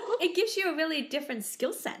 It gives you a really different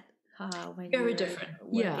skill set. When very different.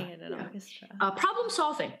 Working in an orchestra. Problem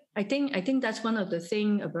solving. I think that's one of the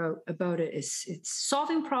thing about it is it's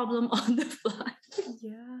solving problem on the fly.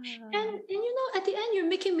 Yeah. And at the end you're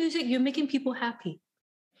making music, you're making people happy.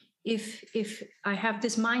 If I have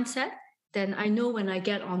this mindset, then I know when I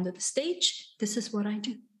get on the stage, this is what I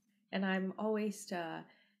do. And I'm always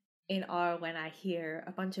in awe when I hear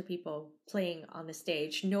a bunch of people playing on the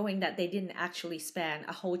stage, knowing that they didn't actually spend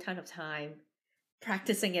a whole ton of time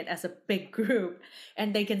practicing it as a big group,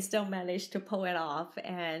 and they can still manage to pull it off.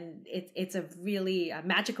 And it's a really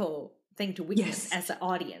magical thing to witness as an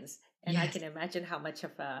audience. And I can imagine how much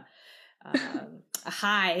of a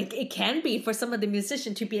high it can be for some of the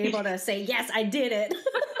musicians to be able to say, yes, I did it.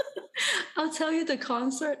 I'll tell you the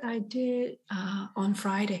concert I did on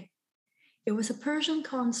Friday. It was a Persian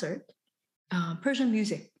concert, Persian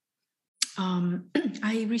music.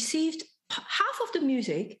 I received half of the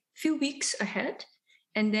music few weeks ahead,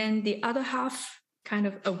 and then the other half kind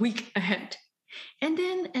of a week ahead. And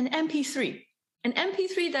then an MP3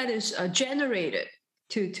 that is generated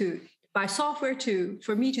by software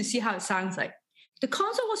for me to see how it sounds like. The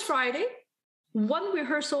concert was Friday, one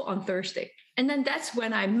rehearsal on Thursday. And then that's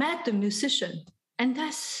when I met the musician. And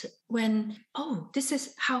that's when, this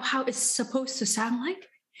is how it's supposed to sound like.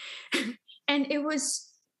 And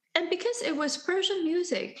because it was Persian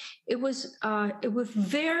music, it was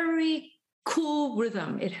very cool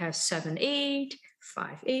rhythm. It has 7/8,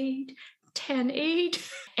 5/8, 10/8,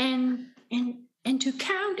 and to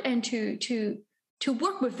count and to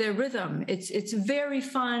work with their rhythm. It's very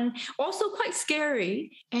fun, also quite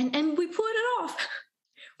scary, and we pulled it off.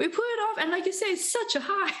 We pulled it off, and like you say, it's such a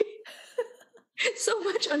high, so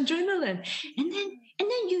much adrenaline, and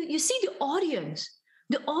then you see the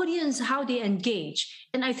audience, how they engage.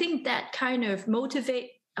 And I think that kind of motivate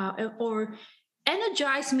or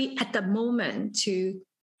energize me at the moment to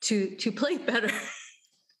play better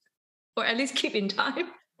or at least keep in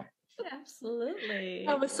time. Absolutely.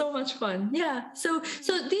 That was so much fun. Yeah. So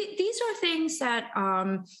these are things that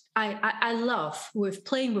I love with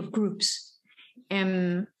playing with groups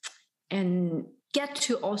and get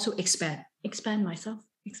to also expand myself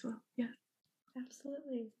as well. Yeah.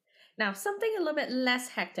 Absolutely. Now, something a little bit less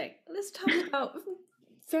hectic. Let's talk about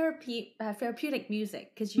therapeutic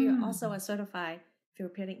music, because you're also a certified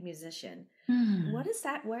therapeutic musician. What does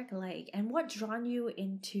that work like, and what drawn you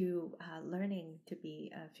into learning to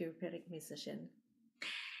be a therapeutic musician?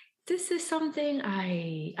 This is something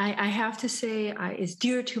I have to say is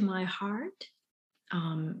dear to my heart,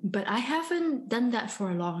 but I haven't done that for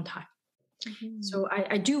a long time. Mm-hmm. So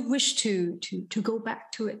I do wish to go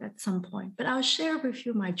back to it at some point, but I'll share with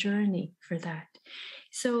you my journey for that.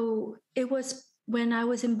 So it was when I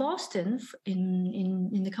was in Boston,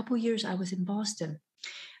 in the couple of years I was in Boston,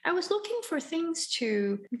 I was looking for things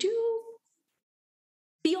to do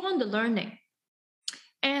beyond the learning.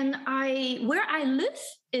 And where I live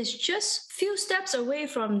is just few steps away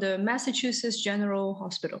from the Massachusetts General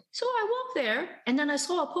Hospital. So I walked there, and then I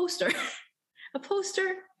saw a poster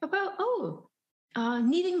about,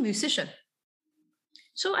 needing musician.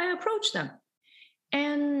 So I approached them,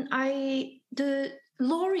 and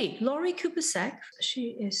Lori Kupasek,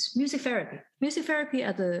 she is music therapist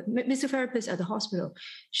at the hospital.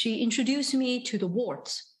 She introduced me to the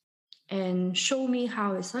wards and showed me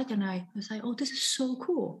how it's like, and I was like, oh, this is so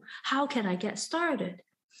cool. How can I get started?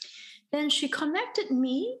 Then she connected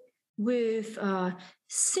me with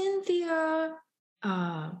Cynthia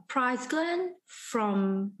Price Glenn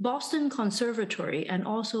from Boston Conservatory and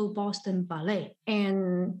also Boston Ballet.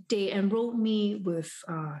 And they enrolled me with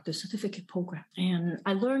the certificate program. And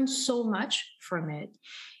I learned so much from it.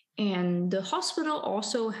 And the hospital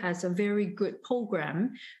also has a very good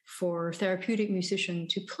program for therapeutic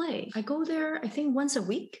musicians to play. I go there, I think, once a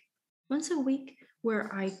week,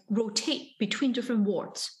 where I rotate between different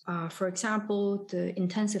wards. For example, the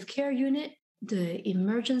intensive care unit, the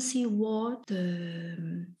emergency ward,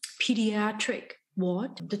 the pediatric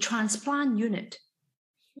ward, the transplant unit,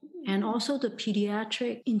 and also the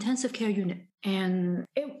pediatric intensive care unit. And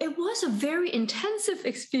it was a very intensive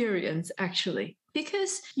experience, actually,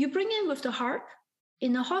 because you bring in with the harp.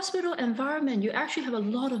 In a hospital environment, you actually have a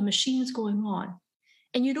lot of machines going on,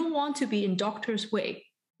 and you don't want to be in doctor's way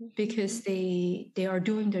because they are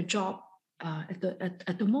doing their job at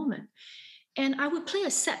the moment. And I would play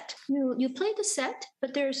a set. You play the set,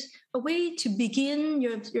 but there's a way to begin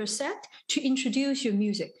your set to introduce your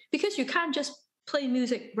music, because you can't just play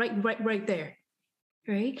music right there,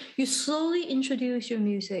 right? You slowly introduce your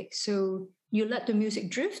music. So you let the music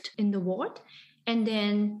drift in the ward, and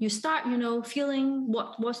then you start, feeling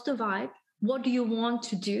what's the vibe? What do you want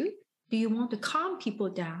to do? Do you want to calm people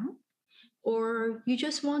down? Or you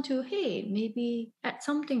just want to, hey, maybe add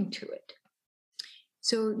something to it?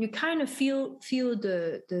 So you kind of feel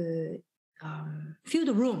the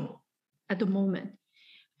room at the moment,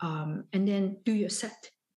 and then do your set,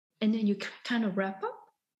 and then you kind of wrap up,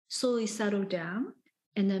 slowly settle down,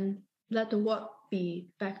 and then let the work be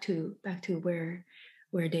back to where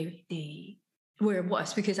it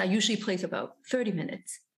was, because I usually play about 30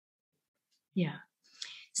 minutes. Yeah,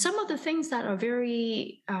 some of the things that are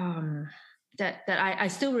very that I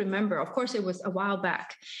still remember. Of course, it was a while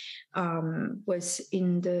back. Was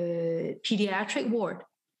in the pediatric ward.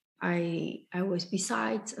 I was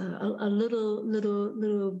beside a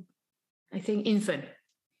little, I think, infant,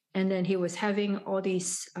 and then he was having all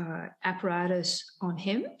these apparatus on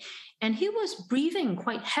him, and he was breathing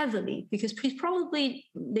quite heavily because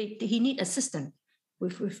he need assistance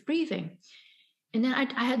with breathing. And then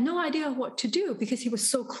I had no idea what to do because he was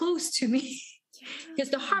so close to me, because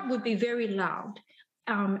the harp would be very loud.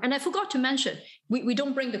 And I forgot to mention, we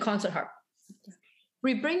don't bring the concert harp.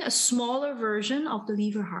 We bring a smaller version of the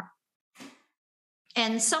lever harp.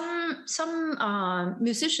 And some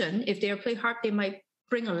musician, if they play harp, they might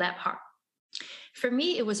bring a lap harp. For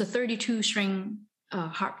me, it was a 32-string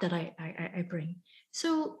harp that I bring.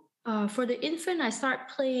 So for the infant, I start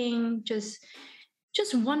playing just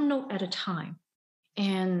one note at a time.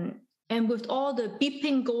 And with all the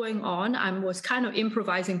beeping going on, I was kind of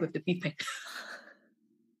improvising with the beeping.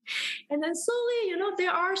 And then slowly,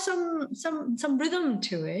 there are some rhythm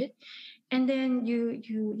to it, and then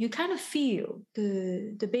you kind of feel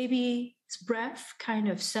the baby's breath kind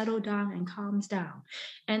of settle down and calms down,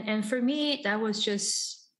 and for me that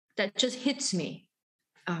just hits me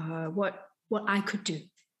what I could do,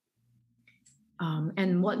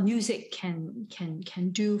 and what music can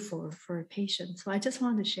do for a patient. So I just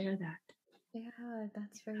wanted to share that. Yeah,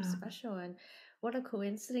 that's very special. And what a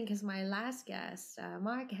coincidence, because my last guest,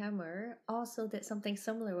 Mark Hammer, also did something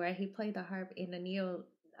similar where he played the harp in a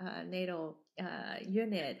neonatal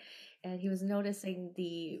unit, and he was noticing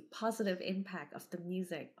the positive impact of the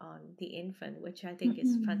music on the infant, which I think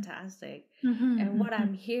is fantastic. And what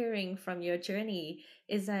I'm hearing from your journey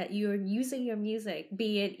is that you're using your music,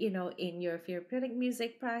 be it, in your therapeutic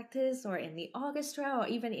music practice or in the orchestra or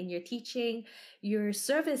even in your teaching, you're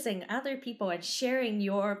servicing other people and sharing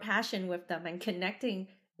your passion with them and connecting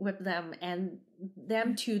with them and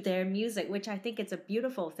them to their music, which I think it's a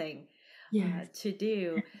beautiful thing to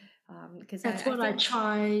do. Because that's what I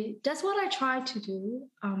try to do.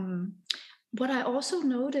 What I also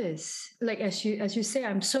notice, like as you say,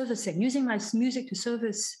 I'm using my music to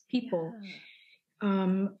service people.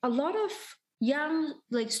 A lot of young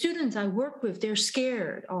students I work with, they're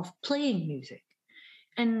scared of playing music,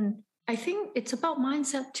 and I think it's about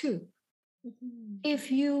mindset too.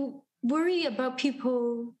 If you worry about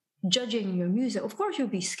people judging your music, of course you'll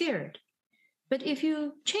be scared. But if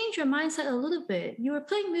you change your mindset a little bit, you are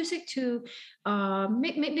playing music to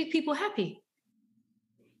make people happy.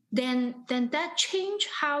 Then that change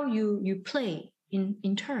how you play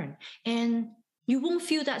in turn. And you won't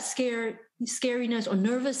feel that scariness or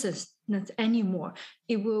nervousness anymore.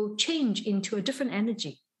 It will change into a different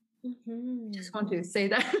energy. Just want to say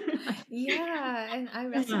that. Yeah, and I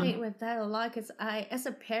resonate with that a lot because as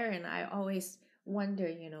a parent, I always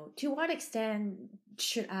wonder, to what extent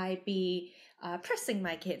should I be pressing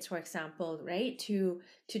my kids, for example, right, to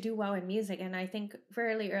do well in music. And I think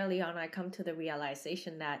fairly early on, I come to the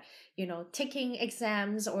realization that, taking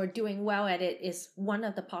exams or doing well at it is one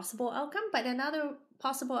of the possible outcome, but another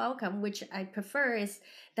possible outcome, which I prefer, is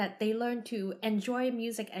that they learn to enjoy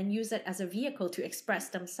music and use it as a vehicle to express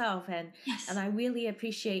themselves. And I really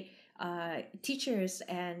appreciate teachers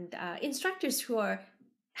and instructors who are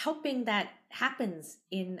helping that happens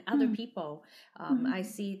in other people. I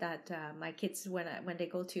see that my kids, when they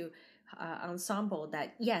go to ensemble,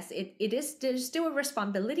 that yes, there's still a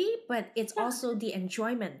responsibility, but it's also the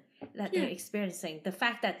enjoyment that they're experiencing. The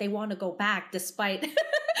fact that they want to go back despite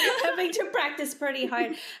having to practice pretty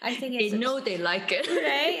hard. I think they know they like it.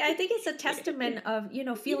 Right? I think it's a testament of,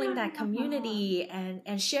 feeling that community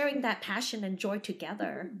and sharing that passion and joy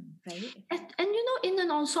together. Right? And in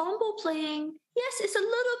an ensemble playing, yes, it's a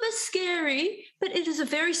little bit scary, but it is a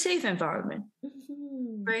very safe environment.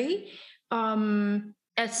 Right?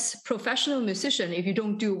 As professional musician, if you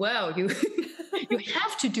don't do well, you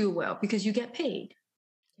have to do well because you get paid.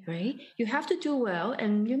 Right? You have to do well,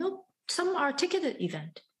 and some are ticketed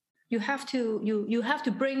event. You have to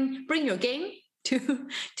bring your game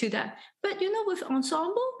to that. But with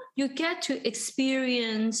ensemble, you get to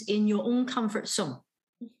experience in your own comfort zone,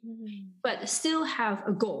 but still have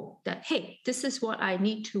a goal that, hey, this is what I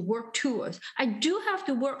need to work towards. I do have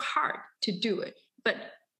to work hard to do it, but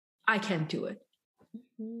I can do it.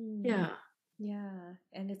 Yeah.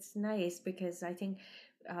 And it's nice because I think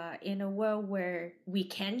in a world where we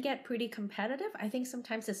can get pretty competitive, I think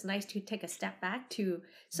sometimes it's nice to take a step back to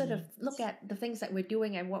sort of look at the things that we're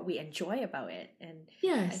doing and what we enjoy about it. And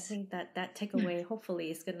I think that takeaway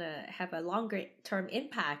hopefully is going to have a longer term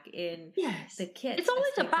impact in the kids. It's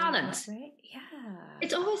always a balance, right? Yeah.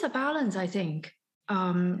 It's always a balance, I think.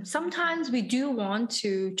 Sometimes we do want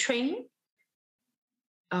to train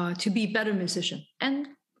to be better musician, and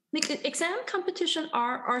exam competition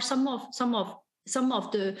are some of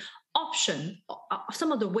the option,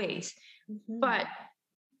 some of the ways, but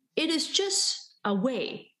it is just a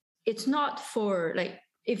way. It's not for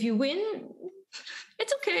if you win,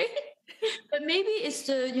 it's okay, but maybe it's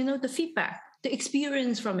the feedback, the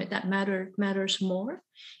experience from it that matters more.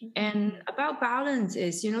 And about balance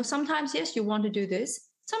is sometimes yes, you want to do this,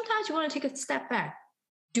 sometimes you want to take a step back.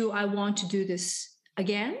 Do I want to do this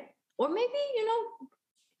again, or maybe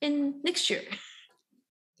in next year?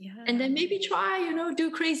 And then maybe try, do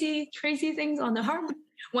crazy things on the harp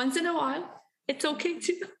once in a while. It's okay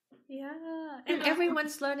too. Yeah. And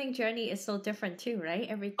everyone's learning journey is so different too, right?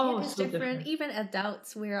 Every kid is so different. Even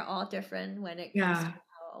adults, we're all different when it comes to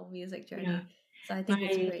our own music journey. Yeah. So I think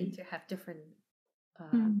it's great to have different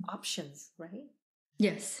options, right?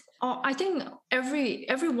 Yes. I think every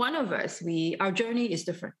one of us, our journey is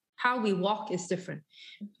different. How we walk is different.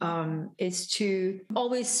 Is to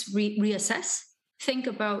always reassess. Think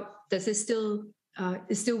about, does it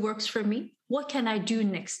still works for me? What can I do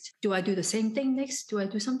next? Do I do the same thing next? Do I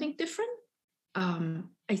do something different?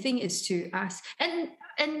 I think it's to ask. And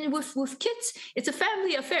with kids, it's a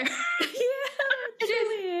family affair. It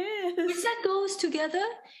really is. We set goals together,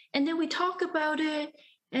 and then we talk about it,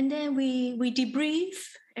 and then we debrief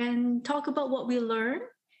and talk about what we learned.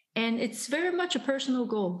 And it's very much a personal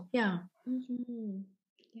goal. Yeah.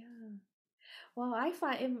 Well, I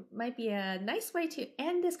find it might be a nice way to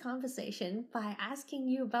end this conversation by asking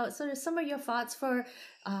you about sort of some of your thoughts for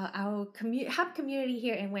our harp community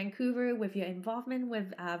here in Vancouver, with your involvement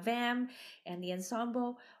with VAM and the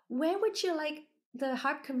ensemble. Where would you like the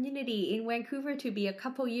harp community in Vancouver to be a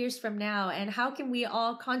couple years from now, and how can we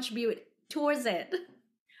all contribute towards it?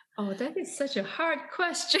 Oh, that is such a hard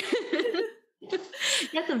question.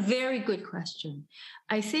 That's a very good question.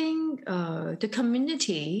 I think the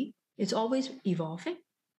community is always evolving.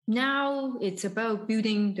 Now it's about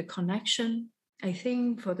building the connection. I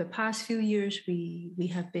think for the past few years, we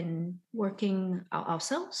have been working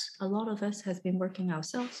ourselves. A lot of us has been working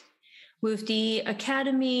ourselves. With the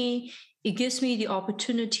academy, it gives me the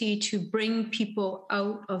opportunity to bring people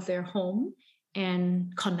out of their home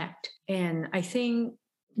and connect. And I think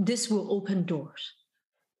this will open doors.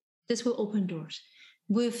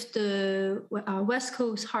 With the West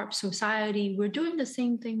Coast Harp Society, we're doing the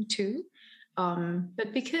same thing too.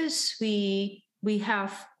 But because we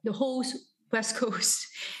have the whole West Coast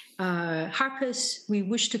harpists we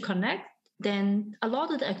wish to connect, then a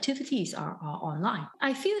lot of the activities are online.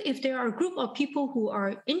 I feel if there are a group of people who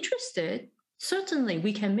are interested, certainly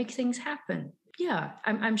we can make things happen. Yeah,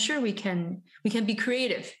 I'm sure we can be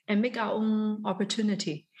creative and make our own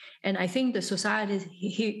opportunity. And I think the society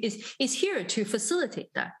is here to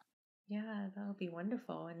facilitate that. Yeah, that would be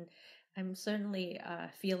wonderful. And I'm certainly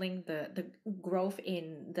feeling the growth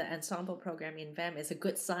in the ensemble program in VEM is a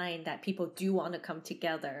good sign that people do want to come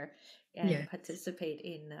together and participate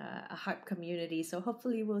in a harp community. So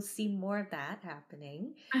hopefully we'll see more of that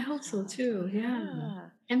happening. I hope so too. Yeah.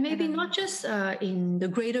 And maybe not just in the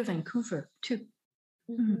greater Vancouver too.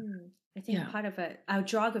 Mm-hmm. I think part of it, our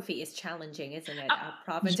geography is challenging, isn't it? Our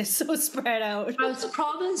province is so spread out. Our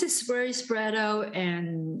province is very spread out,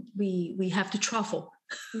 and we have to travel.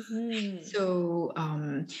 Mm-hmm. So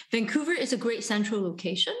Vancouver is a great central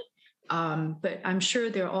location, but I'm sure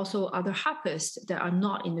there are also other harpists that are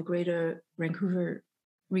not in the greater Vancouver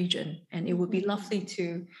region, and it would be lovely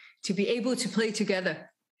to be able to play together.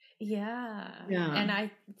 Yeah. And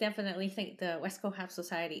I definitely think the West Coast Harp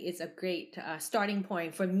Society is a great starting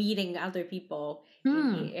point for meeting other people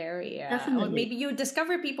in the area. Definitely. Or maybe you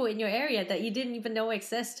discover people in your area that you didn't even know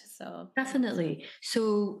exist. So definitely.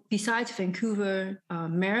 So besides Vancouver,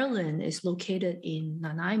 Marilyn is located in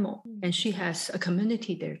Nanaimo, and she has a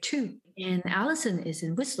community there too. And Allison is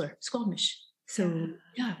in Whistler, Squamish. So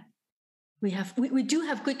yeah. We do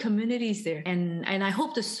have good communities there, and I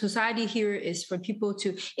hope the society here is for people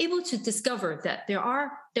to able to discover that there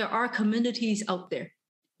are communities out there.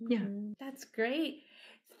 Yeah, that's great.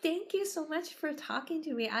 Thank you so much for talking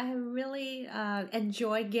to me. I have really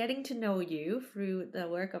enjoyed getting to know you through the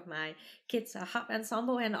work of my kids' harp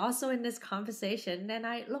ensemble and also in this conversation. And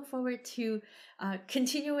I look forward to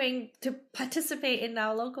continuing to participate in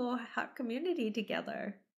our local harp community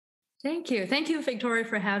together. Thank you, Victoria,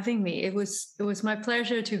 for having me. It was my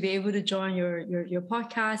pleasure to be able to join your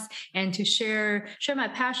podcast and to share my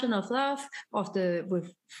passion of love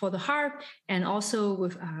for the harp, and also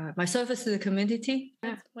with my service to the community.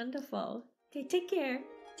 That's wonderful. Okay, take care.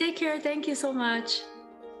 Take care. Thank you so much.